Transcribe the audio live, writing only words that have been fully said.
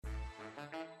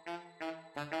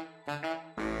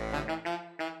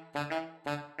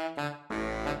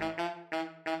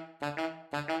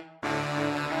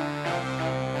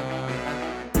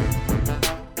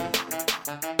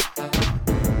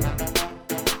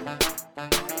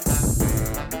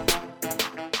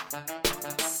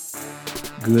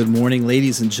Good morning,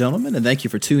 ladies and gentlemen, and thank you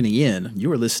for tuning in.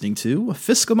 You are listening to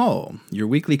Fiscamol, your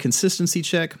weekly consistency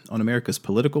check on America's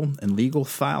political and legal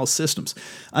file systems.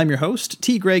 I'm your host,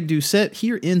 T. Greg Doucette,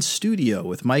 here in studio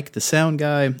with Mike the Sound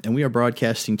Guy, and we are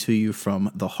broadcasting to you from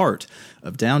the heart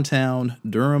of downtown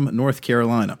Durham, North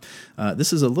Carolina.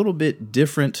 This is a little bit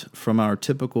different from our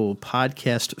typical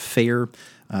podcast fare.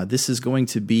 This is going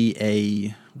to be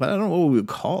I don't know what we would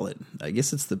call it. I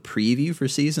guess it's the preview for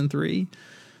Season 3.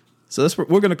 So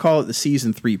we're going to call it the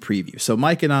Season 3 preview. So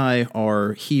Mike and I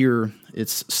are here.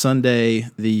 It's Sunday,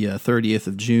 the 30th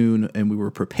of June, and we were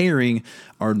preparing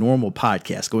our normal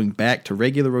podcast, going back to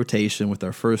regular rotation with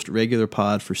our first regular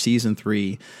pod for Season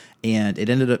 3. And it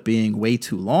ended up being way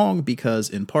too long because,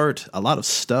 in part, a lot of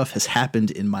stuff has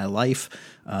happened in my life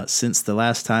since the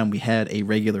last time we had a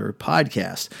regular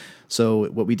podcast. So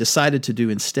what we decided to do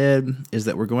instead is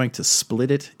that we're going to split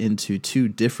it into two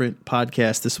different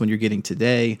podcasts. This one you're getting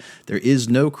today. There is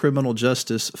no criminal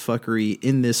justice fuckery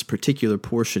in this particular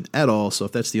portion at all. So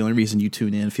if that's the only reason you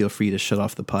tune in, feel free to shut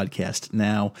off the podcast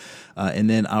now. And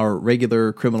then our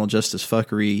regular criminal justice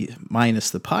fuckery minus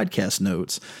the podcast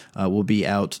notes will be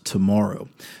out tomorrow.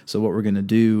 So what we're going to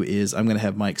do is I'm going to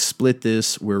have Mike split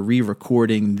this. We're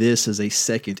re-recording this as a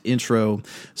second intro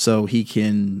so he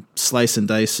can slice and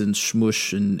dice and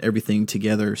smush and everything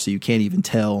together so you can't even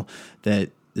tell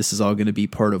that this is all going to be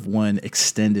part of one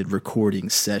extended recording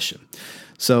session.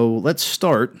 So let's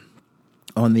start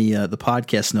on the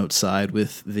podcast note side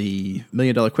with the $1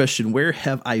 million question, where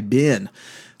have I been?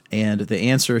 And the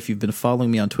answer, if you've been following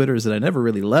me on Twitter, is that I never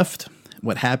really left.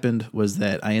 What happened was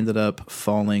that I ended up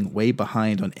falling way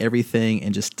behind on everything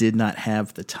and just did not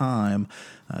have the time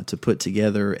to put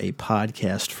together a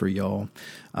podcast for y'all.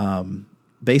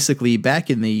 Basically, back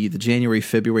in the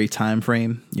January-February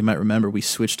timeframe, you might remember we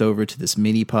switched over to this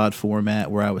mini-pod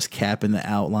format where I was capping the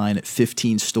outline at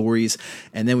 15 stories,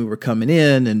 and then we were coming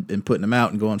in and putting them out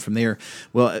and going from there.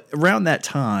 Well, around that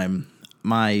time,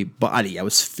 my body, I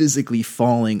was physically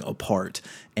falling apart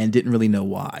and didn't really know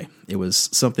why. It was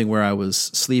something where I was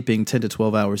sleeping 10 to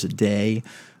 12 hours a day.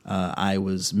 I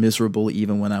was miserable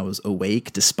even when I was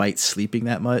awake, despite sleeping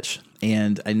that much.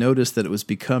 And I noticed that it was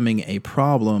becoming a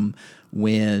problem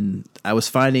when I was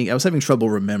having trouble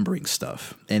remembering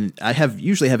stuff. And I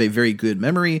usually have a very good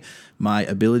memory. My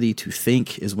ability to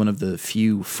think is one of the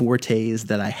few fortes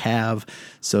that I have.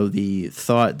 So the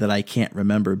thought that I can't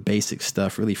remember basic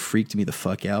stuff really freaked me the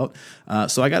fuck out.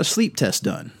 So I got a sleep test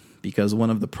done. Because one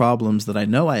of the problems that I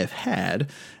know I have had,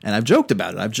 and I've joked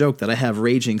about it, I've joked that I have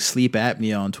raging sleep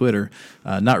apnea on Twitter,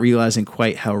 not realizing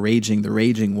quite how raging the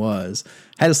raging was.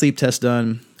 Had a sleep test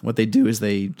done. What they do is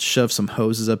they shove some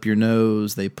hoses up your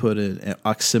nose. They put an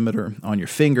oximeter on your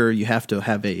finger. You have to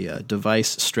have a device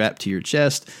strapped to your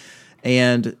chest.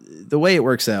 And the way it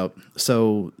works out,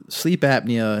 so sleep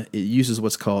apnea, it uses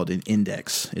what's called an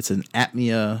index. It's an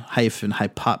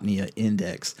apnea-hypopnea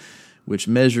index, which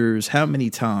measures how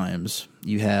many times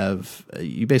you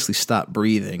basically stop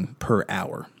breathing per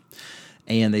hour.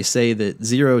 And they say that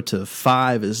 0 to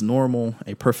 5 is normal.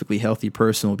 A perfectly healthy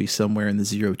person will be somewhere in the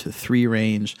 0 to 3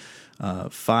 range.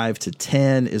 5 to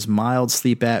 10 is mild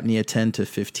sleep apnea. 10 to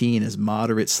 15 is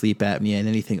moderate sleep apnea. And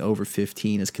anything over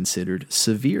 15 is considered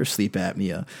severe sleep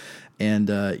apnea. And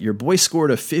your boy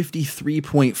scored a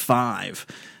 53.5.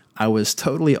 I was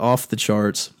totally off the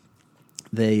charts.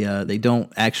 They don't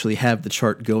actually have the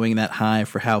chart going that high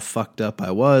for how fucked up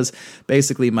I was.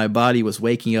 Basically, my body was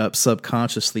waking up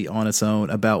subconsciously on its own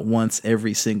about once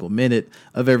every single minute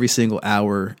of every single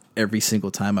hour, every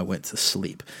single time I went to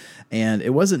sleep. And it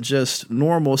wasn't just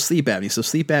normal sleep apnea. So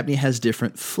sleep apnea has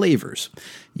different flavors.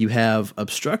 You have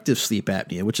obstructive sleep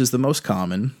apnea, which is the most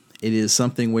common. It is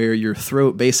something where your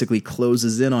throat basically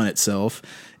closes in on itself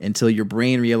until your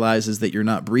brain realizes that you're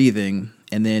not breathing,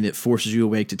 and then it forces you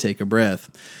awake to take a breath.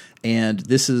 And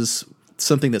this is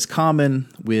something that's common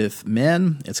with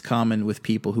men. It's common with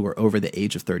people who are over the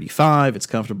age of 35. It's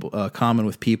common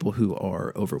with people who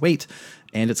are overweight.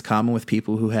 And it's common with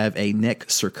people who have a neck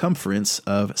circumference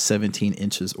of 17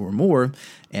 inches or more.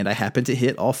 And I happen to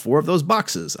hit all 4 of those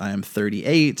boxes. I am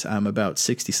 38. I'm about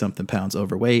 60-something pounds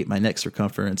overweight. My neck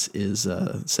circumference is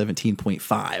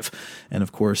 17.5. And,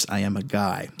 of course, I am a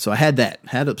guy. So I had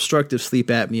obstructive sleep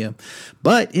apnea.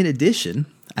 But in addition,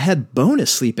 I had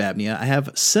bonus sleep apnea. I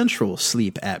have central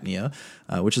sleep apnea.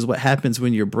 which is what happens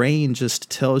when your brain just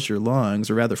tells your lungs,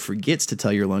 or rather forgets to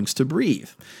tell your lungs to breathe.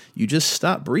 You just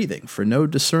stop breathing for no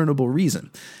discernible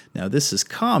reason. Now, this is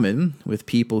common with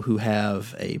people who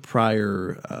have a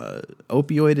prior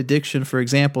opioid addiction, for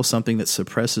example, something that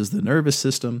suppresses the nervous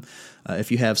system.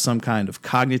 If you have some kind of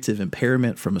cognitive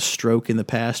impairment from a stroke in the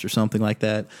past or something like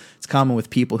that. It's common with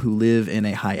people who live in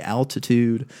a high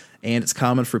altitude, and it's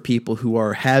common for people who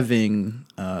are having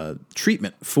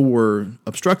treatment for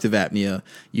obstructive apnea.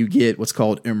 You get what's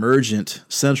called emergent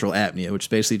central apnea, which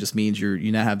basically just means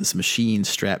you now have this machine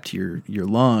strapped to your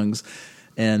lungs.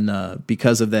 And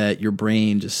because of that, your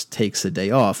brain just takes a day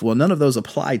off. Well, none of those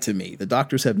apply to me. The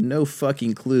doctors have no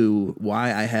fucking clue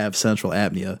why I have central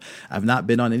apnea. I've not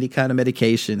been on any kind of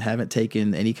medication, haven't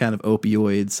taken any kind of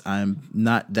opioids. I'm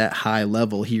not that high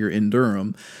level here in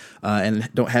Durham, and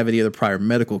don't have any other prior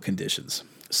medical conditions.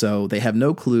 So they have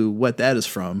no clue what that is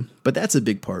from, but that's a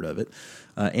big part of it.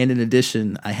 And in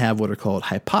addition, I have what are called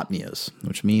hypopneas,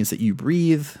 which means that you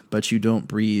breathe, but you don't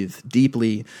breathe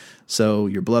deeply. So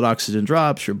your blood oxygen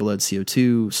drops, your blood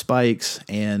CO2 spikes,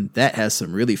 and that has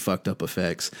some really fucked up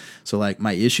effects. So like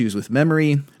my issues with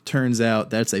memory, turns out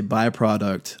that's a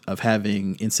byproduct of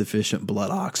having insufficient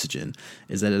blood oxygen,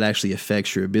 is that it actually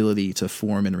affects your ability to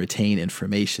form and retain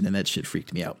information, and that shit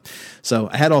freaked me out. So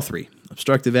I had all three: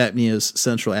 obstructive apneas,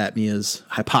 central apneas,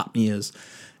 hypopneas,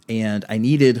 and I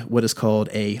needed what is called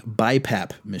a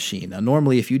BiPAP machine. Now,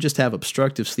 normally, if you just have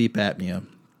obstructive sleep apnea,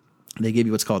 they give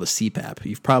you what's called a CPAP.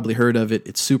 You've probably heard of it.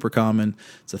 It's super common.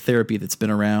 It's a therapy that's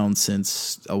been around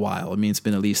since a while. I mean, it's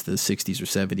been at least the 60s or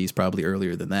 70s, probably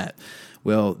earlier than that.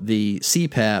 Well, the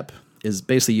CPAP is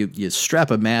basically you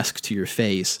strap a mask to your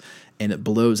face, and it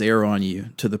blows air on you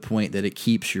to the point that it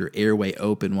keeps your airway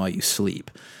open while you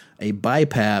sleep. A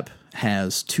BiPAP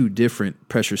has two different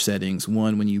pressure settings,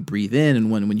 one when you breathe in and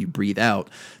one when you breathe out.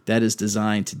 That is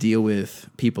designed to deal with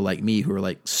people like me who are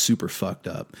like super fucked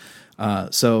up.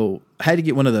 So I had to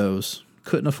get one of those.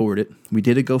 Couldn't afford it. We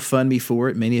did a GoFundMe for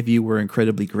it. Many of you were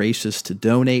incredibly gracious to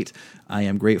donate. I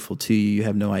am grateful to you. You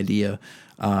have no idea.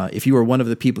 If you were one of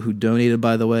the people who donated,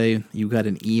 by the way, you got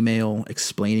an email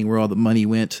explaining where all the money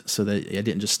went so that I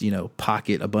didn't just,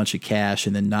 pocket a bunch of cash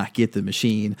and then not get the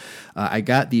machine. I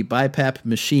got the BiPAP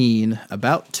machine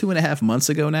about 2.5 months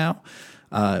ago now.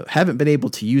 Haven't been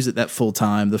able to use it that full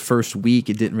time. The first week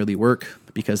it didn't really work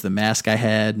because the mask I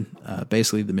had,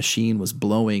 basically the machine was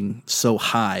blowing so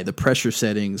high. The pressure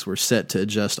settings were set to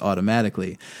adjust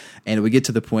automatically. And it would get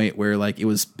to the point where like it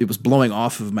was blowing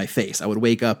off of my face. I would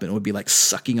wake up and it would be like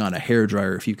sucking on a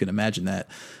hairdryer, if you can imagine that.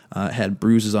 I had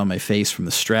bruises on my face from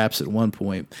the straps at one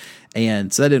point.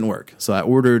 And so that didn't work. So I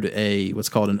ordered what's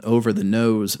called an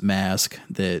over-the-nose mask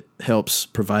that helps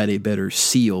provide a better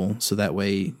seal, so that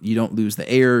way you don't lose the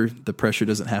air, the pressure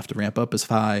doesn't have to ramp up as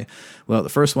high. Well, the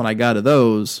first one I got of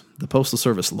those, the Postal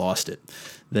Service lost it.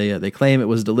 They claim it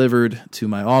was delivered to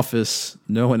my office.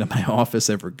 No one in my office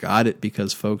ever got it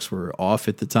because folks were off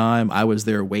at the time. I was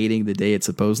there waiting the day it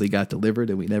supposedly got delivered,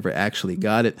 and we never actually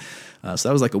got it. So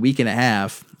that was like a week and a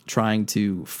half trying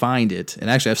to find it. And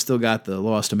actually, I've still got the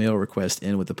lost mail request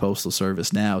in with the Postal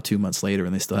Service now, 2 months later,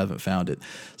 and they still haven't found it.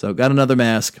 So got another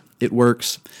mask. It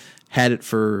works. Had it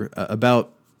for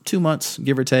about 2 months,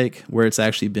 give or take, where it's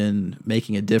actually been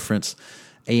making a difference.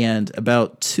 And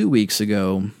about 2 weeks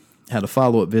ago, had a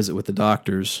follow-up visit with the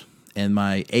doctors, and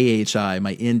my AHI,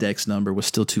 my index number, was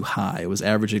still too high. It was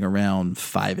averaging around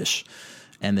 5-ish,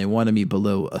 and they wanted me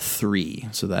below a 3,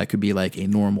 so that I could be like a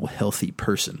normal, healthy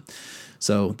person.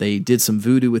 So they did some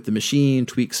voodoo with the machine,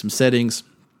 tweaked some settings,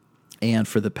 and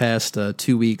for the past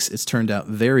 2 weeks, it's turned out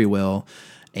very well.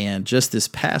 And just this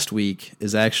past week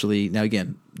is actually, now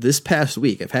again, this past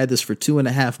week, I've had this for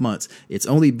 2.5 months. It's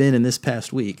only been in this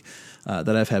past week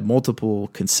that I've had multiple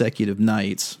consecutive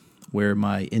nights where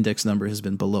my index number has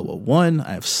been below a 1.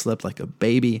 I've slept like a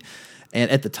baby.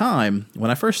 And at the time,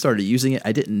 when I first started using it,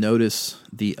 I didn't notice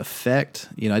the effect.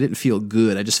 I didn't feel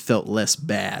good. I just felt less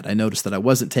bad. I noticed that I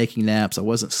wasn't taking naps. I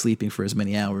wasn't sleeping for as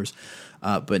many hours.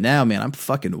 But now, man, I'm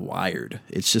fucking wired.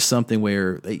 It's just something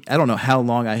where I don't know how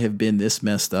long I have been this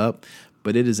messed up,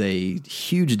 but it is a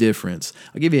huge difference.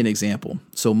 I'll give you an example.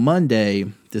 So Monday,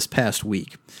 this past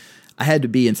week, I had to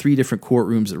be in 3 different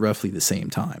courtrooms at roughly the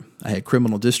same time. I had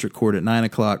criminal district court at 9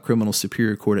 o'clock, criminal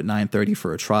superior court at 9:30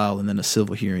 for a trial, and then a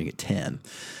civil hearing at 10.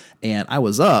 And I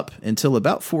was up until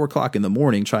about 4 o'clock in the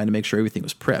morning trying to make sure everything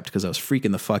was prepped because I was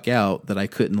freaking the fuck out that I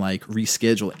couldn't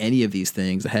reschedule any of these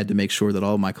things. I had to make sure that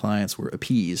all my clients were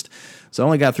appeased. So I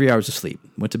only got 3 hours of sleep.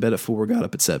 Went to bed at 4, got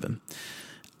up at 7.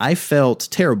 I felt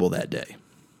terrible that day,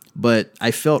 but I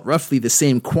felt roughly the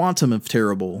same quantum of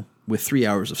terrible with 3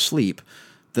 hours of sleep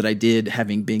that I did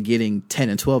having been getting 10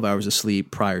 and 12 hours of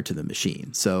sleep prior to the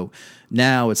machine. So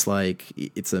now it's like,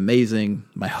 it's amazing.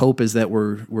 My hope is that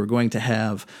we're going to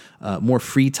have more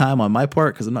free time on my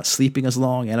part because I'm not sleeping as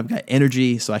long and I've got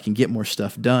energy so I can get more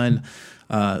stuff done.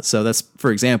 So that's,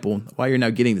 for example, why you're now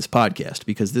getting this podcast,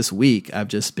 because this week I've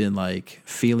just been like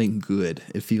feeling good.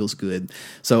 It feels good.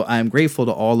 So I'm grateful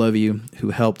to all of you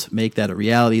who helped make that a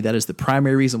reality. That is the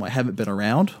primary reason why I haven't been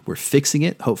around. We're fixing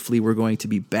it. Hopefully we're going to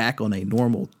be back on a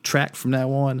normal track from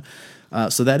now on.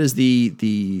 So that is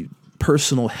the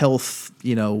personal health,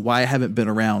 why I haven't been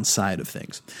around side of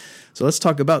things. So let's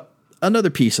talk about another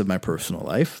piece of my personal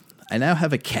life. I now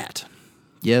have a cat.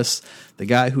 Yes, the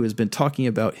guy who has been talking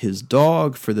about his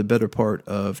dog for the better part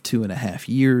of 2.5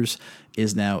 years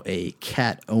is now a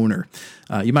cat owner.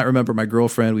 You might remember my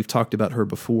girlfriend. We've talked about her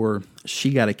before. She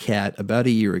got a cat about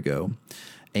a year ago,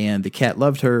 and the cat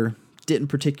loved her, didn't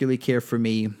particularly care for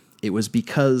me. It was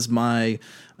because my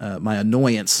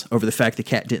annoyance over the fact the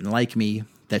cat didn't like me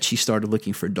that she started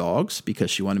looking for dogs because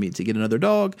she wanted me to get another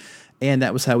dog. And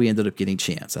that was how we ended up getting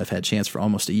Chance. I've had Chance for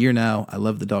almost a year now. I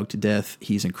love the dog to death.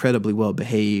 He's incredibly well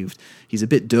behaved. He's a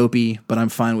bit dopey, but I'm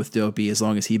fine with dopey as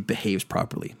long as he behaves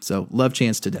properly. So love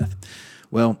Chance to death.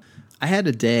 Well, I had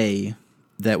a day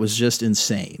that was just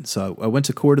insane. So I went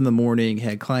to court in the morning,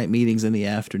 had client meetings in the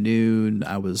afternoon.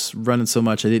 I was running so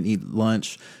much I didn't eat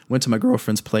lunch. Went to my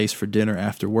girlfriend's place for dinner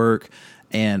after work.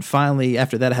 And finally,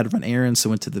 after that, I had to run errands. So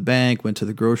went to the bank, went to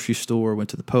the grocery store, went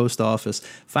to the post office.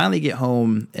 Finally get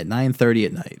home at 9:30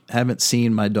 at night. Haven't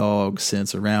seen my dog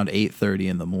since around 8:30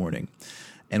 in the morning.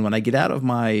 And when I get out of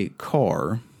my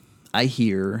car, I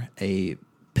hear a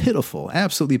pitiful,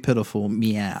 absolutely pitiful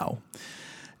meow.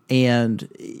 And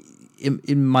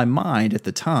in my mind at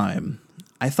the time,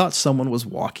 I thought someone was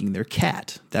walking their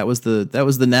cat. That was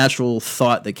the natural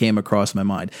thought that came across my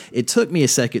mind. It took me a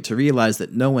second to realize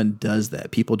that no one does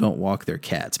that. People don't walk their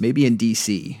cats. Maybe in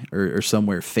D.C. or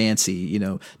somewhere fancy,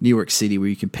 New York City, where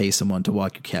you can pay someone to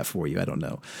walk your cat for you. I don't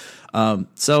know.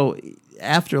 So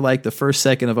after like the first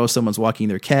second of, oh, someone's walking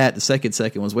their cat, the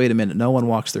second was, wait a minute, no one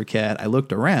walks their cat. I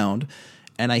looked around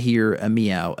and I hear a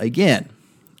meow again.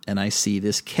 And I see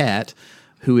this cat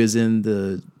who is in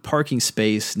the parking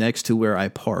space next to where I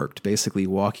parked, basically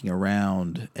walking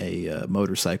around a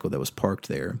motorcycle that was parked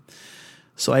there.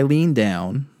 So I leaned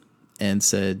down and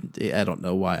said, I don't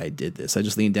know why I did this. I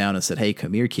just leaned down and said, hey,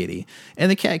 come here, kitty.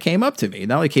 And the cat came up to me.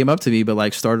 Not only came up to me, but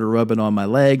like started rubbing on my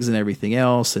legs and everything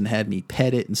else and had me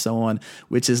pet it and so on,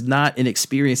 which is not an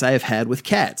experience I have had with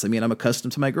cats. I mean, I'm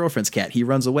accustomed to my girlfriend's cat. He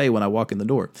runs away when I walk in the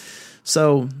door.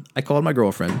 So I called my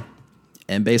girlfriend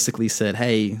and basically said,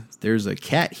 hey, there's a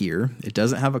cat here. It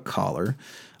doesn't have a collar.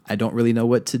 I don't really know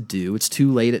what to do. It's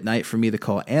too late at night for me to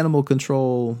call animal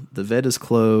control. The vet is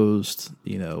closed.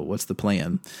 What's the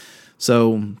plan?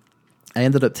 So I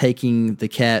ended up taking the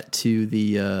cat to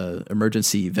the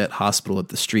emergency vet hospital up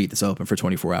the street that's open for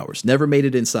 24 hours. Never made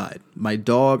it inside. My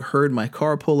dog heard my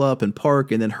car pull up and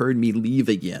park and then heard me leave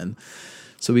again.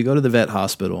 So we go to the vet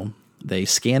hospital. They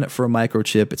scan it for a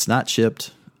microchip. It's not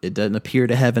chipped. It doesn't appear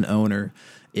to have an owner.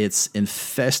 It's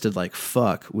infested like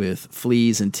fuck with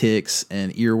fleas and ticks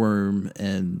and earworm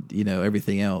and,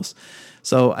 everything else.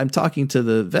 So I'm talking to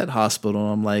the vet hospital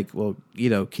and I'm like, well,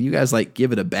 can you guys like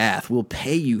give it a bath? We'll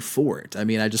pay you for it. I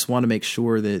mean, I just want to make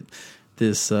sure that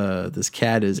this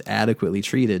cat is adequately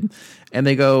treated. And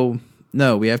they go,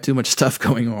 no, we have too much stuff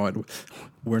going on.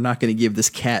 We're not going to give this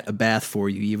cat a bath for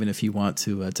you, even if you want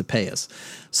to pay us.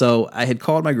 So I had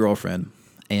called my girlfriend.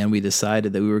 And we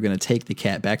decided that we were going to take the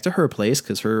cat back to her place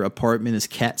because her apartment is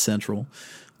cat central.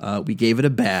 We gave it a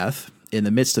bath. In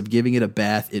the midst of giving it a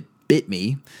bath, it bit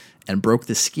me and broke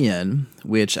the skin,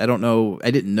 which I don't know.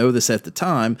 I didn't know this at the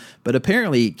time, but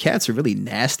apparently cats are really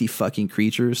nasty fucking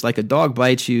creatures. Like a dog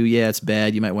bites you, yeah, it's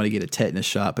bad. You might want to get a tetanus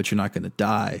shot, but you're not going to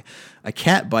die. A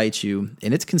cat bites you,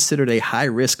 and it's considered a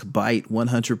high-risk bite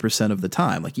 100% of the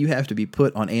time. Like you have to be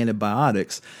put on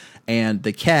antibiotics. And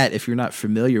the cat, if you're not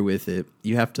familiar with it,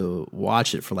 you have to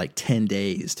watch it for like 10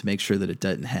 days to make sure that it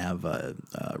doesn't have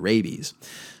rabies.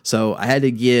 So I had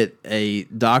to get a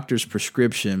doctor's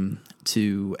prescription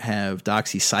to have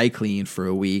doxycycline for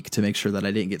a week to make sure that I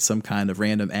didn't get some kind of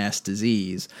random ass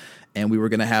disease. And we were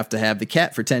going to have the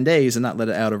cat for 10 days and not let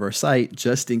it out of our sight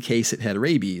just in case it had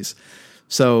rabies.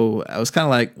 So I was kind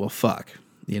of like, well, fuck.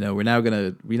 We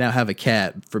now have a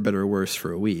cat, for better or worse,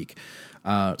 for a week.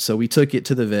 So we took it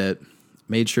to the vet,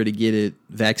 made sure to get it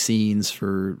vaccines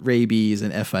for rabies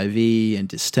and FIV and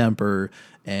distemper,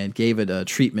 and gave it a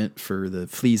treatment for the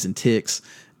fleas and ticks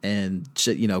and,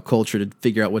 culture to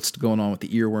figure out what's going on with the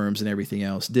earworms and everything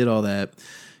else. Did all that.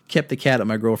 Kept the cat at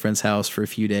my girlfriend's house for a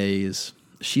few days.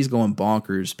 she's going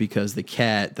bonkers because the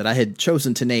cat that I had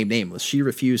chosen to name Nameless, she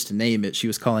refused to name it. She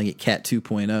was calling it Cat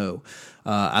 2.0.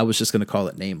 I was just going to call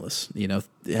it Nameless. You know,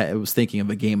 I was thinking of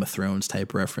a Game of Thrones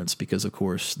type reference because, of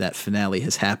course, that finale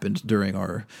has happened during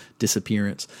our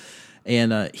disappearance.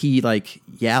 And he, like,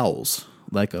 yowls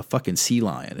like a fucking sea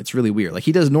lion. It's really weird. Like,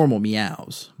 he does normal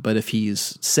meows, but if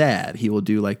he's sad, he will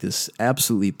do, like, this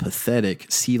absolutely pathetic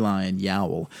sea lion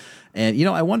yowl. And, you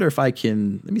know, I wonder if I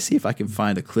can, let me see if I can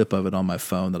find a clip of it on my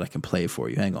phone that I can play for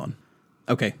you. Hang on.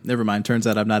 Okay, never mind. Turns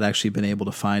out I've not actually been able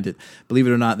to find it. Believe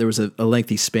it or not, there was a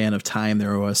lengthy span of time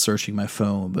there where I was searching my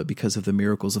phone, but because of the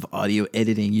miracles of audio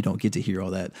editing, you don't get to hear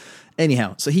all that.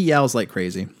 Anyhow, so he yowls like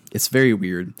crazy. It's very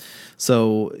weird.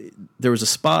 So there was a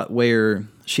spot where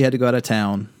she had to go out of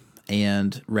town,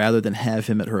 and rather than have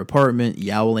him at her apartment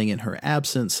yowling in her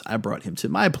absence, I brought him to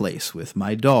my place with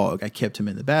my dog. I kept him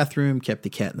in the bathroom, kept the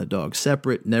cat and the dog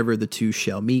separate. Never the two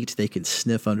shall meet. They can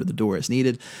sniff under the door as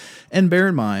needed. And bear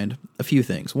in mind a few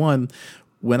things. One,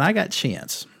 when I got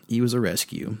Chance, he was a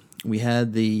rescue. We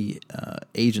had the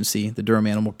agency, the Durham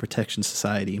Animal Protection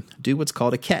Society, do what's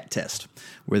called a cat test,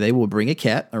 where they will bring a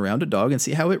cat around a dog and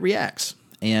see how it reacts.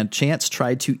 And Chance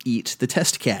tried to eat the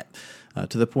test cat.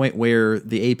 To the point where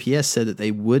the APS said that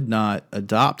they would not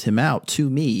adopt him out to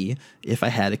me if I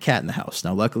had a cat in the house.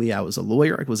 Now, luckily, I was a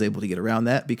lawyer. I was able to get around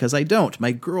that because I don't.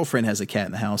 My girlfriend has a cat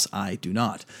in the house. I do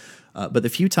not. But the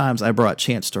few times I brought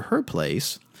Chance to her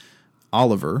place,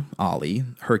 Oliver, Ollie,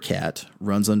 her cat,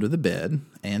 runs under the bed,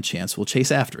 and Chance will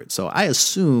chase after it. So I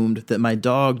assumed that my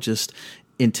dog just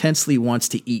intensely wants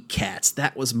to eat cats.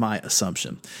 That was my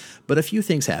assumption. But a few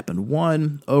things happened.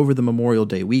 One, over the Memorial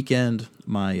Day weekend,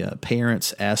 my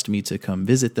parents asked me to come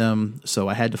visit them, so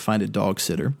I had to find a dog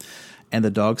sitter. And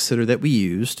the dog sitter that we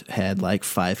used had like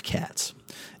 5 cats.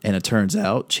 And it turns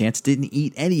out Chance didn't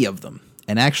eat any of them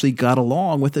and actually got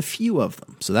along with a few of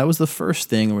them. So that was the first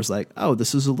thing. I was like, oh,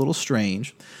 this is a little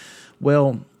strange.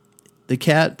 Well,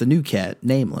 the new cat,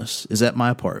 Nameless, is at my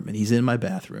apartment. He's in my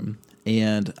bathroom.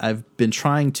 And I've been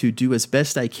trying to do as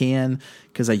best I can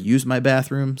because I use my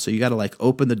bathroom. So you got to like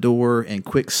open the door and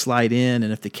quick slide in.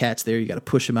 And if the cat's there, you got to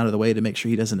push him out of the way to make sure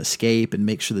he doesn't escape and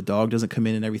make sure the dog doesn't come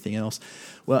in and everything else.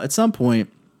 Well, at some point,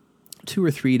 2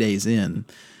 or 3 days in,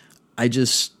 I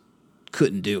just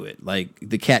couldn't do it. Like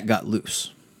the cat got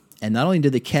loose. And not only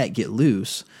did the cat get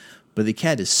loose, but the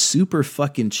cat is super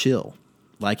fucking chill.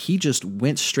 Like he just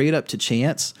went straight up to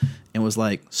Chance and was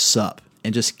like, sup,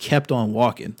 and just kept on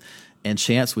walking. And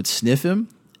Chance would sniff him,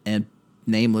 and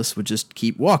Nameless would just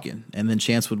keep walking. And then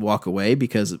Chance would walk away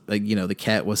because, the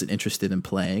cat wasn't interested in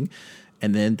playing.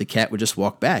 And then the cat would just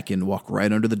walk back and walk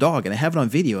right under the dog. And I have it on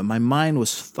video, and my mind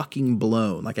was fucking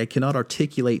blown. Like, I cannot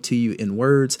articulate to you in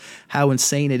words how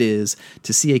insane it is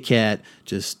to see a cat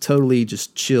just totally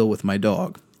just chill with my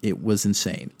dog. It was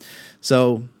insane.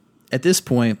 So, at this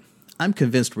point, I'm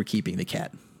convinced we're keeping the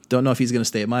cat. Don't know if he's going to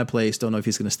stay at my place. Don't know if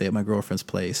he's going to stay at my girlfriend's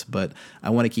place. But I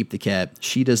want to keep the cat.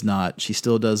 She does not. She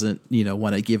still doesn't,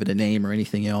 want to give it a name or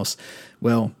anything else.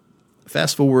 Well,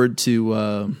 fast forward to,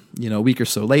 a week or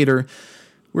so later,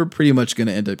 we're pretty much going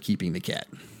to end up keeping the cat.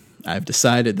 I've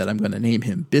decided that I'm going to name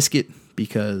him Biscuit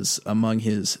because among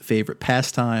his favorite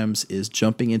pastimes is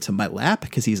jumping into my lap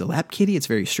because he's a lap kitty. It's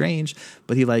very strange,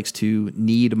 but he likes to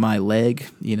knead my leg,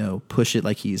 push it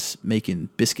like he's making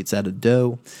biscuits out of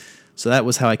dough. So that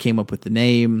was how I came up with the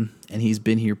name, and he's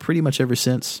been here pretty much ever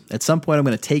since. At some point, I'm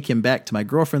going to take him back to my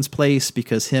girlfriend's place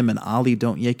because him and Ollie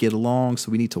don't yet get along,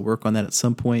 so we need to work on that at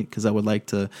some point because I would like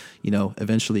to,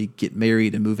 eventually get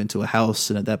married and move into a house,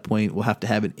 and at that point, we'll have to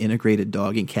have an integrated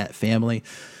dog and cat family.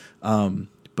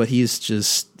 But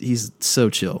he's so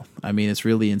chill. I mean, it's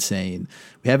really insane.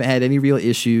 We haven't had any real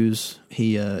issues.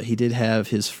 He did have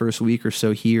his first week or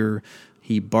so here.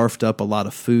 He barfed up a lot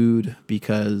of food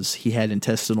because he had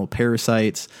intestinal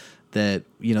parasites that,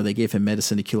 they gave him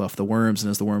medicine to kill off the worms. And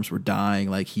as the worms were dying,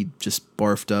 like he just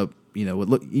barfed up,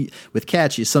 with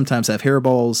cats, you sometimes have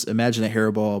hairballs. Imagine a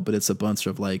hairball, but it's a bunch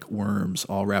of like worms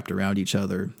all wrapped around each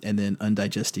other and then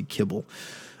undigested kibble.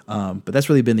 But that's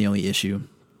really been the only issue.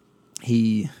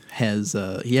 He has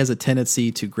a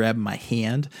tendency to grab my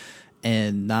hand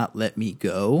and not let me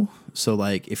go. So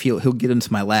like if he'll get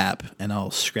into my lap and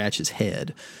I'll scratch his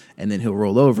head and then he'll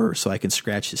roll over so I can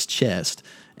scratch his chest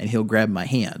and he'll grab my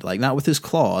hand. Like not with his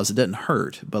claws, it doesn't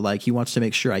hurt, but like he wants to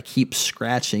make sure I keep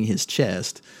scratching his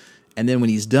chest. And then when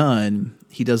he's done,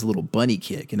 he does a little bunny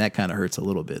kick and that kind of hurts a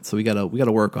little bit. So we gotta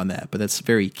work on that, but that's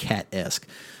very cat-esque.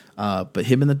 But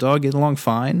him and the dog get along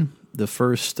fine. The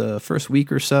first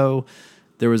week or so,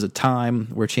 there was a time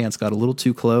where Chance got a little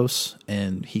too close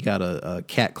and he got a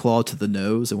cat claw to the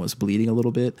nose and was bleeding a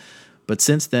little bit. But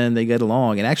since then, they get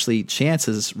along. And actually, Chance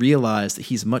has realized that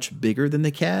he's much bigger than the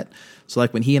cat. So,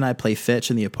 like, when he and I play fetch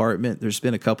in the apartment, there's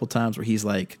been a couple times where he's,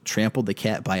 like, trampled the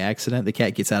cat by accident. The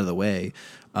cat gets out of the way,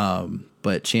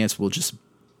 but Chance will just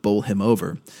bowl him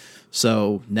over.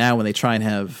 So now when they try and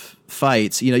have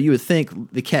fights, you would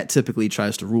think the cat typically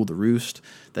tries to rule the roost.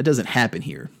 That doesn't happen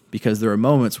here because there are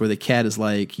moments where the cat is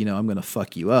like, I'm going to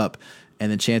fuck you up.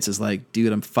 And then Chance is like,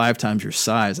 dude, I'm 5 times your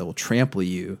size. I will trample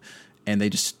you. And they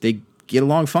get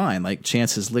along fine. Like,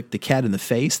 Chance has licked the cat in the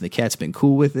face and the cat's been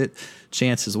cool with it.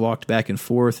 Chance has walked back and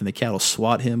forth and the cat will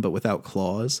swat him, but without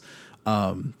claws.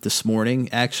 This morning,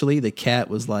 actually, the cat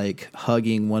was like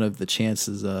hugging one of the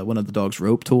dog's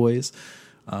rope toys.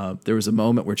 There was a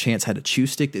moment where Chance had a chew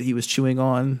stick that he was chewing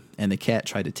on, and the cat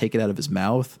tried to take it out of his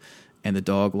mouth, and the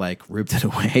dog like ripped it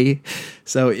away.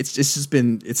 So it's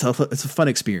a fun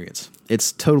experience.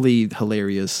 It's totally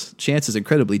hilarious. Chance is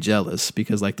incredibly jealous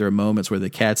because like there are moments where the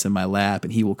cat's in my lap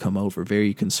and he will come over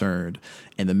very concerned,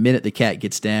 and the minute the cat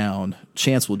gets down,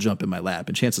 Chance will jump in my lap,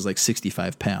 and Chance is like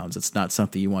 65 pounds. It's not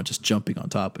something you want just jumping on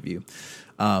top of you.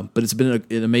 But it's been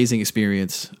an amazing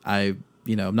experience. I'm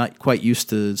not quite used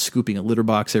to scooping a litter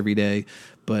box every day,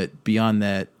 but beyond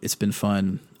that, it's been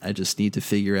fun. I just need to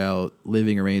figure out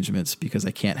living arrangements because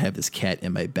I can't have this cat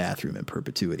in my bathroom in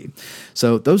perpetuity.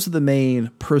 So those are the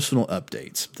main personal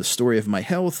updates, the story of my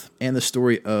health and the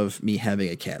story of me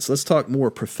having a cat. So let's talk more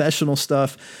professional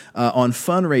stuff on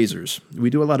fundraisers.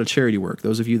 We do a lot of charity work.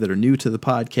 Those of you that are new to the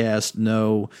podcast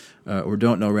know, or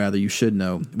don't know rather, you should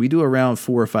know. We do around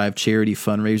 4 or 5 charity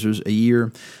fundraisers a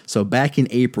year. So back in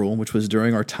April, which was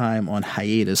during our time on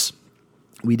hiatus,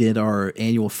 we did our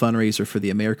annual fundraiser for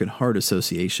the American Heart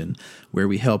Association, where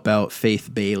we help out Faith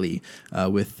Bailey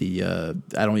with the,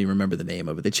 I don't even remember the name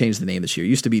of it. They changed the name this year. It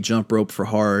used to be Jump Rope for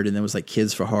Heart, and then it was like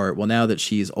Kids for Heart. Well, now that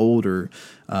she's older,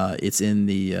 it's in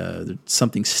the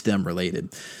something STEM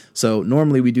related. So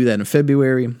normally we do that in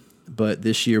February, but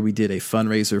this year we did a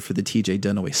fundraiser for the TJ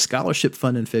Dunaway Scholarship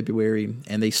Fund in February,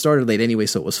 and they started late anyway,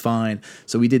 so it was fine.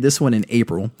 So we did this one in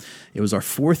April. It was our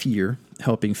 4th year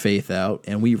helping Faith out,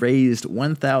 and we raised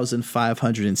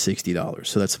 $1,560.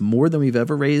 So that's more than we've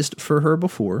ever raised for her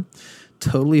before.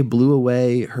 Totally blew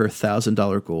away her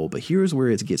 $1,000 goal. But here's where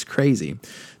it gets crazy.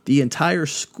 Her entire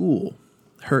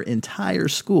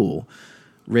school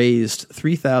raised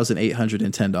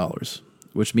 $3,810,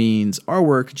 which means our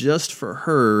work just for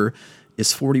her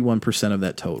is 41% of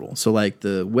that total. So like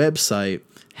the website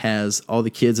has all the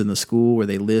kids in the school where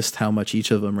they list how much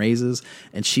each of them raises,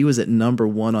 and she was at number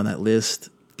 1 on that list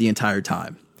the entire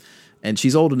time. And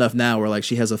she's old enough now where like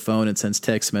she has a phone and sends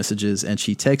text messages, and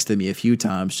she texted me a few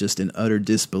times just in utter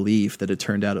disbelief that it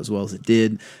turned out as well as it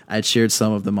did. I'd shared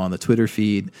some of them on the Twitter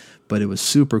feed, but it was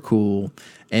super cool.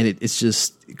 And it's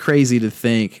just crazy to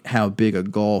think how big a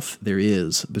gulf there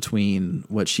is between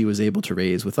what she was able to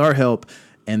raise with our help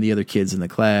and the other kids in the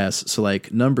class. So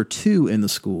like number 2 in the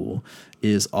school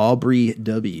is Aubrey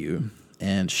W.,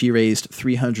 and she raised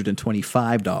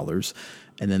 $325.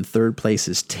 And then third place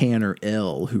is Tanner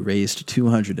L., who raised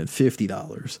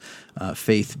 $250.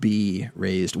 Faith B.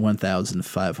 raised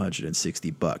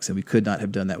 $1,560, and we could not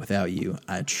have done that without you.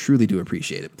 I truly do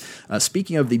appreciate it.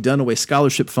 Speaking of the Dunaway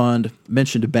Scholarship Fund,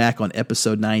 mentioned back on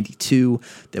episode 92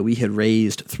 that we had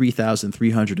raised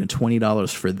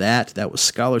 $3,320 for that. That was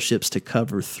scholarships to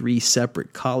cover 3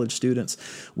 separate college students.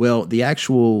 Well, the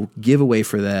actual giveaway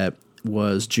for that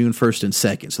was June 1st and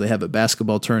 2nd. So they have a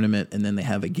basketball tournament, and then they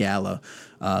have a gala.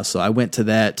 So I went to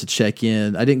that to check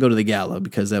in. I didn't go to the gala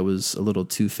because that was a little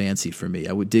too fancy for me.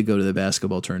 I did go to the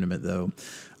basketball tournament, though.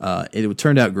 It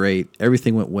turned out great.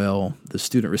 Everything went well. The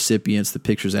student recipients, the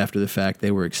pictures after the fact,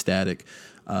 they were ecstatic.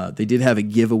 They did have a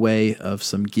giveaway of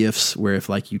some gifts where if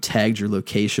like you tagged your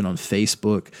location on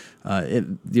Facebook,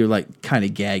 they're like kind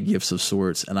of gag gifts of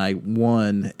sorts. And I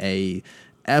won a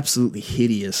absolutely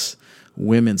hideous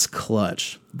women's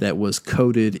clutch that was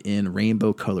coated in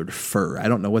rainbow colored fur. I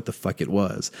don't know what the fuck it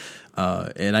was.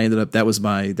 And I ended up, that was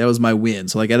my win.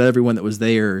 So like out of everyone that was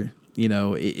there,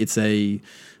 it's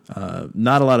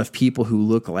not a lot of people who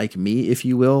look like me, if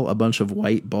you will, a bunch of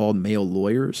white, bald male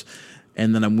lawyers.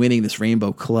 And then I'm winning this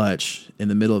rainbow clutch in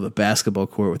the middle of a basketball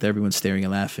court with everyone staring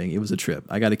and laughing. It was a trip.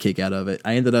 I got a kick out of it.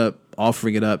 I ended up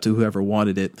offering it up to whoever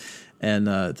wanted it. And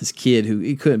this kid, who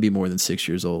he couldn't be more than 6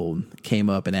 years old, came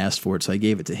up and asked for it. So I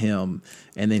gave it to him.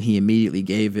 And then he immediately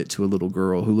gave it to a little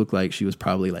girl who looked like she was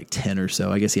probably like 10 or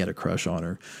so. I guess he had a crush on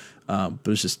her. But it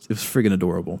was friggin'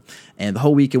 adorable. And the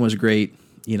whole weekend was great.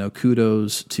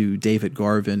 Kudos to David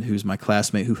Garvin, who's my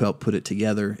classmate who helped put it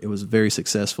together. It was very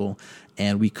successful.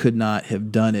 and we could not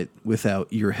have done it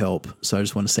without your help. So I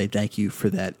just want to say thank you for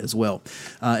that as well.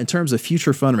 In terms of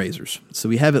future fundraisers, so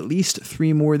we have at least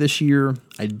 3 more this year.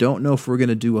 I don't know if we're going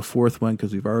to do a 4th one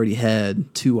because we've already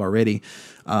had 2 already.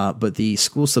 But the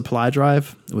school supply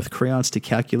drive with crayons to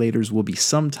calculators will be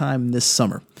sometime this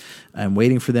summer. I'm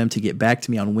waiting for them to get back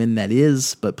to me on when that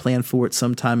is, but plan for it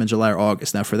sometime in July or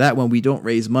August. Now, for that one, we don't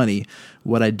raise money.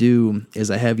 What I do is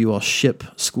I have you all ship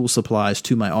school supplies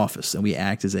to my office, and we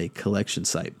act as a collection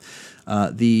site.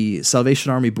 The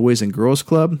Salvation Army Boys and Girls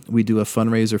Club, we do a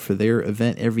fundraiser for their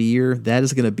event every year. That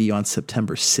is going to be on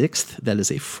September 6th. That is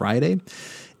a Friday.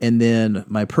 And then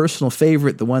my personal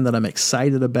favorite, the one that I'm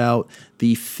excited about,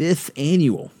 the 5th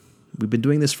annual. We've been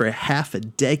doing this for half a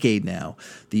decade now.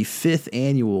 The 5th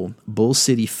annual Bull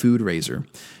City Food Raiser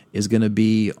is going to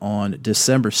be on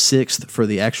December 6th for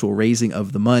the actual raising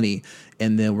of the money,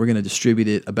 and then we're going to distribute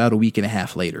it about a week and a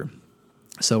half later.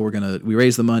 So we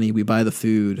raise the money, we buy the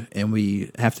food, and we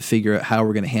have to figure out how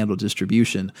we're going to handle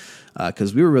distribution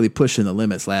because we were really pushing the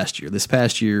limits last year. This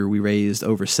past year, we raised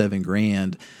over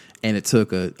 $7,000, and it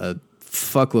took a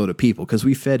fuckload of people because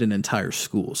we fed an entire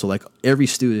school. So like every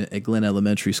student at Glenn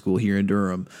Elementary School here in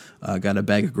Durham got a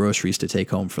bag of groceries to take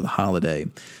home for the holiday.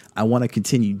 I want to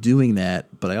continue doing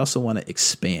that, but I also want to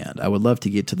expand. I would love to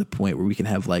get to the point where we can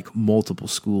have like multiple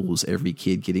schools, every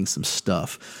kid getting some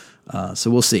stuff.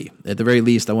 So we'll see. At the very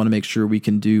least, I want to make sure we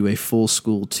can do a full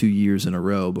school 2 years in a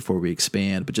row before we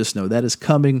expand. But just know that is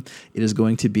coming. It is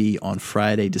going to be on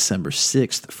Friday, December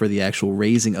 6th for the actual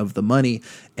raising of the money.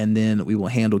 And then we will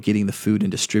handle getting the food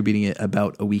and distributing it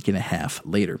about a week and a half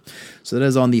later. So that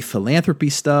is on the philanthropy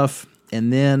stuff.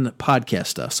 And then podcast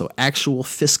stuff. So actual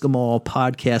Fisk-O-Mall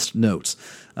podcast notes.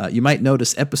 You might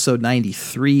notice episode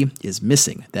 93 is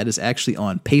missing. That is actually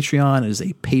on Patreon. It is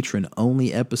a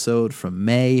patron-only episode from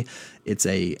May. It's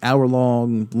a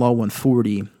hour-long Law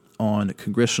 140 on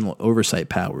congressional oversight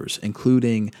powers,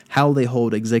 including how they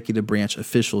hold executive branch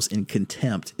officials in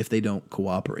contempt if they don't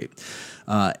cooperate.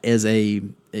 I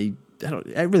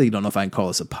really don't know if I can call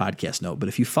this a podcast note, but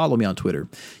if you follow me on Twitter,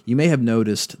 you may have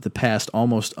noticed the past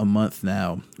almost a month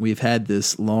now, we've had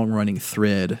this long-running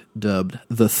thread dubbed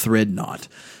the Threadnought.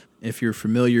 If you're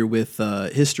familiar with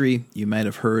history, you might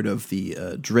have heard of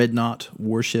the Dreadnought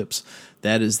warships.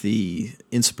 That is the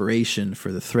inspiration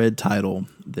for the thread title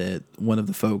that one of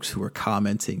the folks who were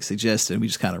commenting suggested, and we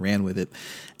just kind of ran with it.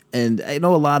 And I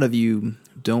know a lot of you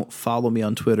don't follow me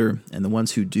on Twitter, and the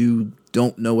ones who do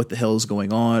don't know what the hell is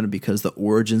going on because the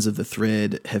origins of the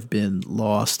thread have been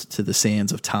lost to the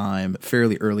sands of time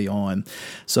fairly early on.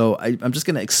 So I'm just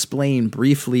going to explain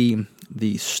briefly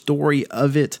the story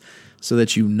of it so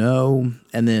that you know,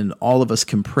 and then all of us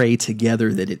can pray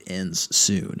together that it ends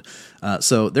soon.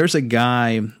 So there's a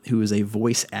guy who is a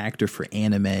voice actor for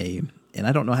anime, and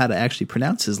I don't know how to actually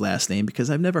pronounce his last name because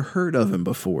I've never heard of him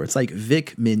before. It's like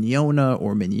Vic Mignogna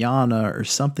or Mignana or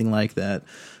something like that.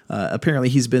 Apparently,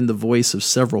 he's been the voice of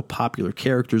several popular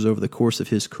characters over the course of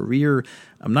his career.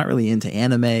 I'm not really into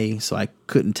anime, so I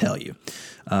couldn't tell you.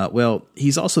 Well,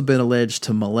 he's also been alleged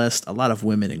to molest a lot of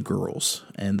women and girls.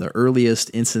 And the earliest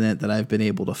incident that I've been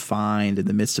able to find in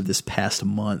the midst of this past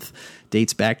month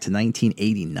dates back to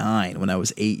 1989 when I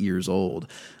was 8 years old.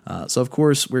 So, of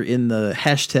course, we're in the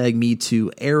hashtag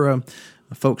 #MeToo era.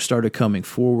 Folks started coming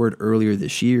forward earlier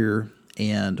this year.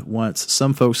 And once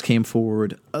some folks came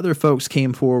forward, other folks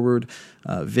came forward.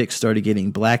 Vic started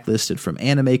getting blacklisted from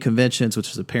anime conventions,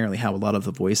 which is apparently how a lot of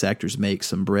the voice actors make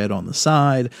some bread on the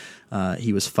side.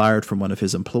 He was fired from one of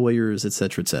his employers, et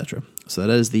cetera, et cetera. So that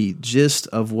is the gist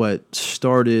of what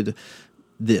started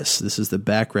this. This is the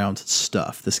background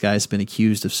stuff. This guy's been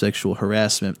accused of sexual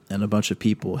harassment, and a bunch of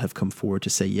people have come forward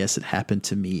to say, yes, it happened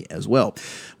to me as well.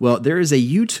 Well, there is a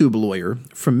YouTube lawyer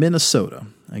from Minnesota,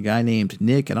 a guy named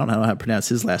Nick, and I don't know how to pronounce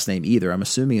his last name either. I'm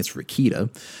assuming it's Rikita.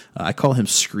 I call him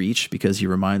Screech because he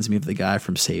reminds me of the guy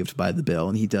from Saved by the Bell,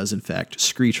 and he does, in fact,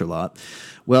 screech a lot.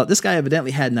 Well, this guy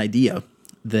evidently had an idea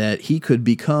that he could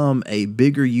become a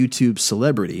bigger YouTube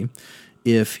celebrity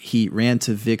if he ran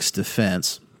to Vic's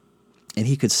defense, and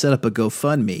he could set up a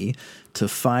GoFundMe to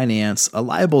finance a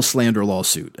libel slander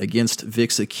lawsuit against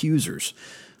Vic's accusers.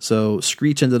 So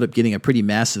Screech ended up getting a pretty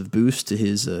massive boost to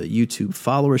his YouTube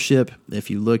followership.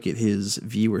 If you look at his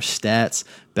viewer stats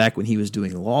back when he was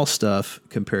doing law stuff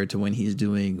compared to when he's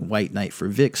doing White Knight for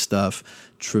Vic stuff,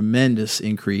 tremendous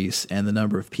increase, and the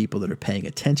number of people that are paying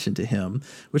attention to him,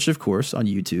 which of course on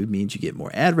YouTube means you get more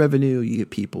ad revenue, you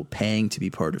get people paying to be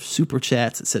part of super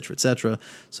chats, etc., etc.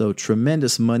 So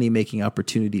tremendous money-making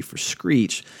opportunity for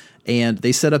Screech. And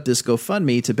they set up this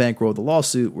GoFundMe to bankroll the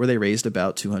lawsuit where they raised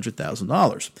about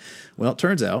 $200,000. Well, it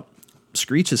turns out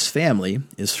Screech's family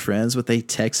is friends with a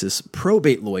Texas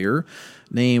probate lawyer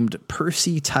named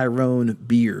Percy Tyrone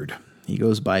Beard. He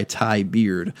goes by Ty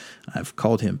Beard. I've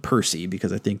called him Percy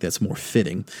because I think that's more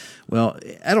fitting. Well,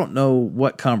 I don't know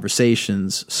what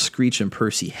conversations Screech and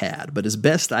Percy had, but as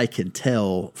best I can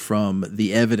tell from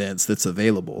the evidence that's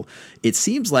available, it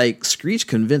seems like Screech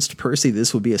convinced Percy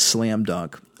this would be a slam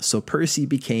dunk. So Percy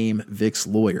became Vic's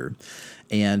lawyer,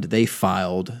 and they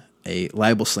filed a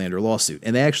libel slander lawsuit.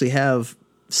 And they actually have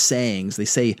sayings. They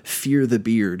say, "Fear the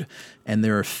beard." And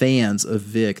there are fans of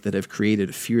Vic that have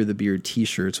created Fear the Beard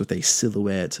t-shirts with a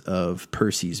silhouette of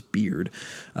Percy's beard.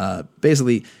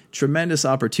 Basically, tremendous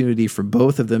opportunity for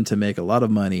both of them to make a lot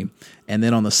of money. And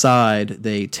then on the side,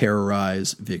 they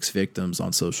terrorize Vic's victims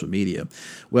on social media.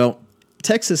 Well,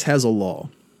 Texas has a law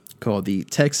called the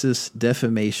Texas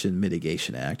Defamation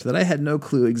Mitigation Act that I had no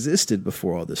clue existed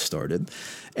before all this started.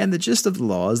 And the gist of the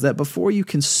law is that before you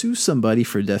can sue somebody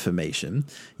for defamation,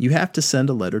 you have to send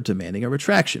a letter demanding a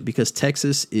retraction, because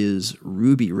Texas is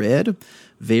ruby red,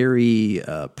 very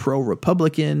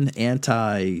pro-Republican,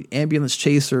 anti-ambulance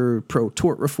chaser,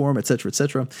 pro-tort reform, etc.,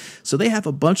 etc. So they have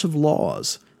a bunch of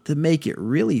laws that make it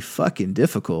really fucking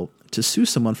difficult to sue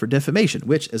someone for defamation,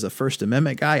 which, as a First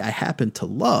Amendment guy, I happen to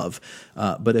love.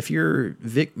 But if you're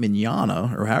Vic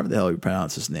Mignogna, or however the hell you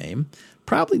pronounce his name,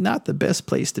 probably not the best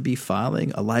place to be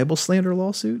filing a libel slander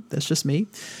lawsuit. That's just me.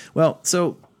 Well,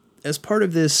 so as part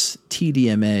of this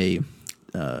TDMA,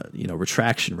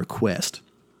 retraction request,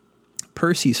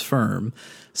 Percy's firm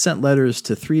sent letters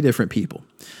to 3 different people.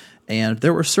 And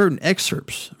there were certain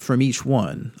excerpts from each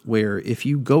one where if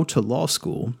you go to law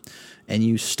school and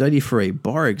you study for a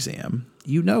bar exam,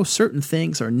 you know certain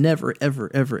things are never, ever,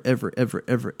 ever, ever, ever,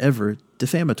 ever, ever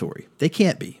defamatory. They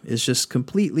can't be. It's just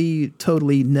completely,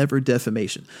 totally never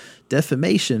defamation.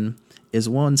 Defamation is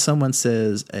when someone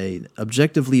says an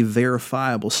objectively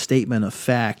verifiable statement of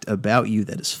fact about you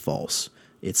that is false.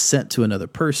 It's sent to another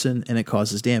person and it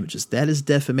causes damages. That is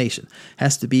defamation.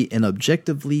 Has to be an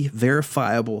objectively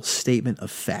verifiable statement of